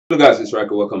Hello guys, it's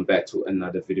Riker. Welcome back to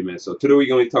another video, man. So today we're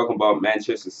going to be talking about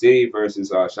Manchester City versus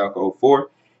Schalke 04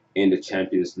 in the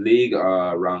Champions League,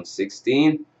 round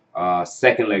 16,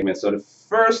 second leg, man. So the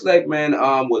first leg, man,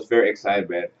 was very exciting,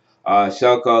 man.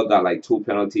 Schalke got like two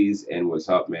penalties and was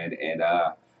up, man. And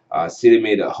City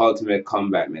made the ultimate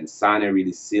comeback, man. Sane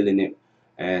really sealing it,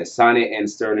 and Sane and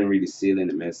Sterling really sealing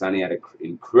it, man. Sane had an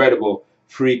incredible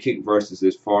free kick versus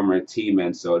his former team,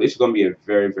 man. So this is going to be a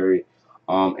very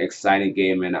exciting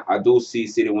game, and I do see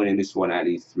City winning this one at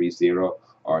least 3-0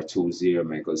 or 2-0,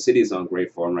 man, because City is on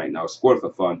great form right now. Scored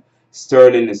for fun.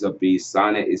 Sterling is a beast.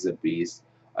 Sane is a beast.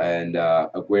 And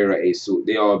Aguero, Asu,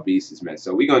 they all beasts, man.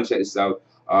 So we're going to check this out.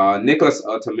 Nicholas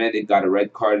Otamendi got a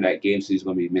red card in that game, so he's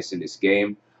going to be missing this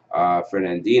game.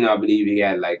 Fernandino, I believe he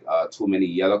had like too many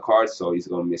yellow cards, so he's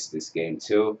going to miss this game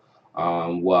too.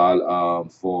 While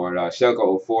for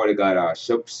Schalke 04, they got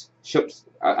Shups.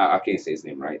 I can't say his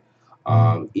name right.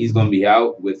 He's going to be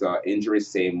out with injury.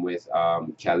 Same with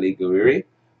Caligari.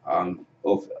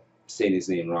 Of saying his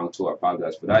name wrong too. I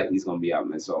apologize for that. He's going to be out,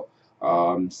 man. So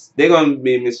they're going to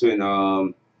be missing.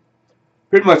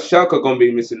 Pretty much Schalke going to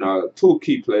be missing two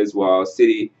key players, while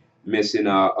City missing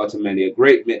ultimately a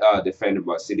great defender.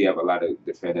 But City have a lot of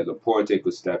defenders. Laporte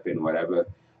could step in, whatever.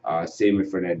 Same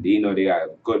with Fernandino. They got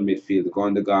a good midfield.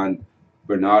 Gondogan,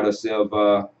 Bernardo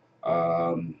Silva.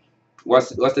 What's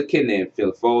the kid name?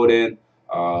 Phil Foden,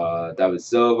 David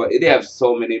Silva. They have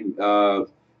so many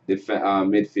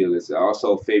midfielders.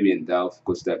 Also, Fabian Delph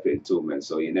could step in too, man.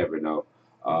 So you never know.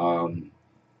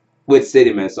 With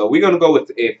City, man. So we're gonna go with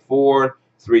a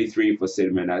 4-3-3 for City,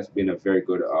 man. That's been a very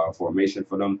good formation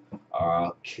for them.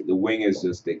 The wing is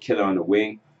just the killer on the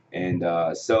wing, and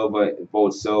Silva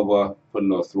putting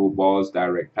those through balls,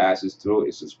 direct passes through.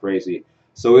 It's just crazy.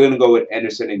 So we're gonna go with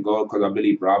Anderson in goal because I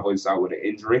believe Bravo is out with an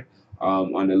injury.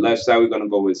 On the left side, we're gonna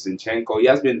go with Zinchenko. He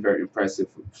has been very impressive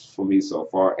for me so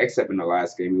far, except in the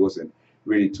last game. He wasn't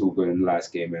really too good in the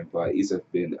last game, man. But he's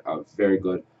been a very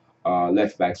good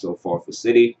left back so far for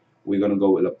City. We're gonna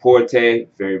go with Laporte.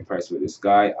 Very impressed with this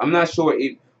guy. I'm not sure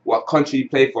what country he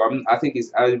played for. I think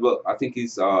he's eligible. I think he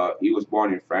was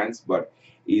born in France, but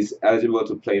he's eligible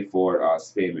to play for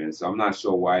Spain, man. So I'm not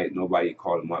sure why nobody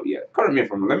called him up yet. Correct me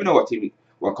if I'm wrong. Let me know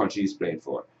what country he's playing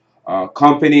for.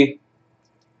 Company,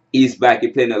 he's back. He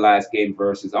played in the last game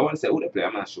versus, I want to say who they play.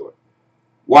 I'm not sure.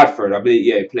 Watford, I believe.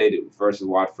 Yeah, he played it versus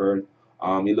Watford.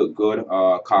 He looked good.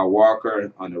 Kyle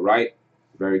Walker on the right,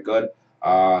 very good.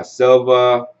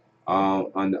 Silva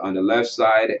on the left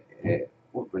side.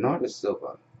 Bernardo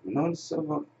Silva. Bernardo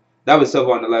Silva. That was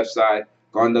Silva on the left side.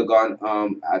 Gondogan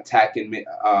attacking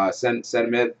center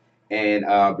mid, and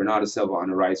Bernardo Silva on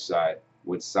the right side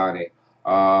with Sane.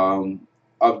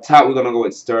 Up top, we're gonna go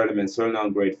with Sterling, and Sterling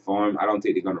on great form. I don't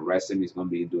think they're gonna rest him. He's gonna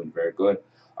be doing very good.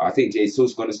 I think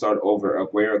Jesus is going to start over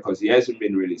Aguero because he hasn't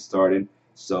been really starting.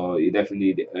 So you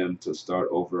definitely need him to start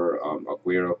over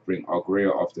Aguero, bring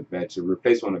Aguero off the bench to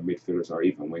replace one of the midfielders or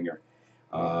even winger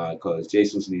because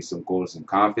Jesus needs some goals and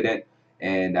confidence.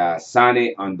 And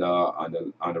Sane on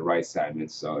the right side, man.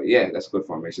 So yeah, that's good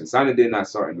formation. Sane did not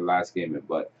start in the last game, man,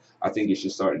 but I think he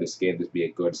should start in this game to be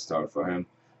a good start for him.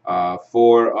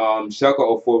 For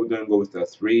Schalke 04, we're going to go with the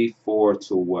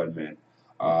 3-4-2-1, man.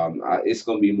 It's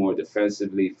going to be more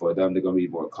defensively for them. They're going to be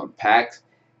more compact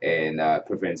and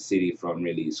prevent City from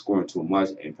really scoring too much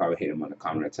and probably hit them on the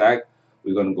counter attack.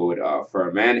 We're going to go with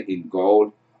Furman in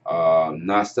goal.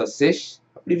 Nasta Sish,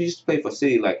 I believe he used to play for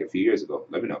City like a few years ago.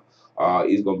 Let me know.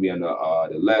 He's going to be on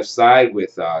the left side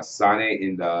with Sane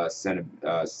in the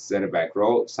center back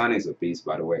role. Sane is a beast,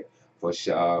 by the way, for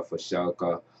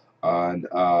Schalke. And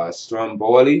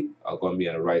Stromboli are going to be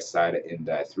on the right side in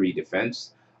the three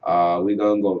defense. We're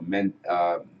gonna go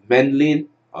Mendlin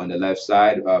on the left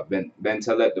side.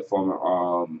 Bentelet, the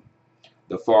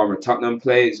former Tottenham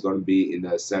player, is going to be in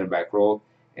the center back role.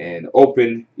 And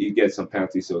open, you get some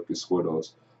penalties so you can score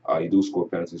those. You do score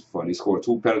penalties for fun. He scored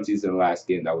two penalties in the last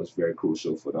game. That was very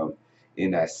crucial for them in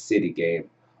that City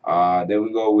game. Then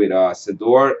we go with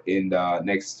Sador in the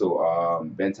next to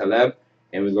Bentaleb,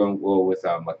 and we're going to go with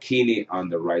McKinney on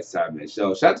the right side, man.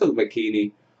 So shout out to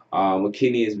McKinney.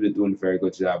 McKinney has been doing a very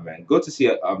good job, man. Good to see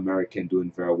an American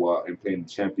doing very well and playing the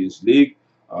Champions League.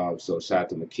 So shout out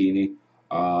to McKinney.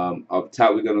 Up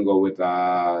top, we're gonna go with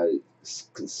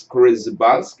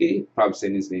Skrizbalski. Probably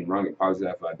saying his name wrong.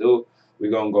 Apologize if I do. We're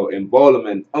gonna go Mbola,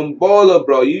 man. Mbola,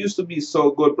 bro, you used to be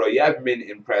so good, bro. You haven't been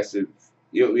impressive.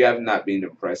 You have not been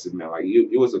impressive, man. Like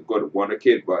you was a good wonder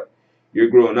kid, but you're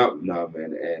growing up now,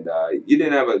 man. And you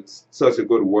didn't have such a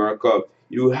good World Cup.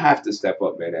 You have to step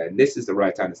up, man. And this is the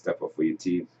right time to step up for your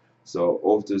team. So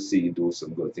hope to see you do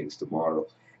some good things tomorrow.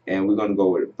 and we're gonna go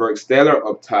with Bergstaller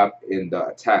up top in the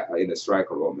attack in the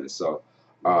striker role, man. So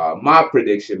my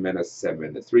prediction, man, as I said,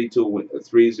 man, the 3-2 win, a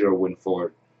 3-0 win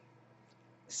for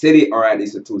City, or at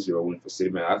least a 2-0 win for City,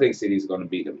 man. I think City is going to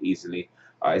beat them easily,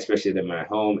 especially them at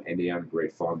home, and they're on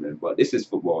great form, man. But this is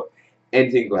football.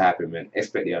 Anything could happen, man.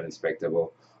 Expect the unexpected.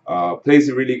 Players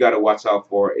you really got to watch out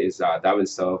for is David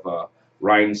Silva,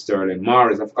 Ryan Sterling,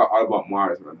 Mars. I forgot all about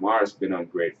Mars, man. Mars been on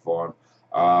great form.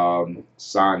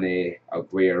 Sane,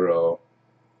 Aguero,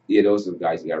 yeah, those are the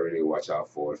guys you got to really watch out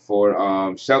for. For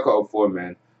Schalke up 4,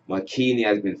 man, McKinney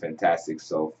has been fantastic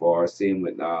so far. Same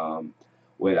with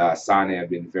Sane. I've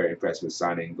been very impressed with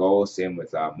Sane in goal. Same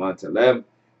with Montalem.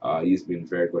 He's been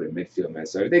very good in midfield, man.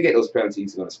 So if they get those penalties,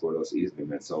 he's gonna score those easily,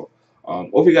 man. So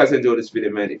hope you guys enjoyed this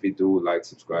video, man. If you do, like,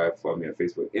 subscribe, follow me on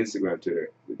Facebook, Instagram,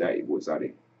 Twitter. With that, it was out.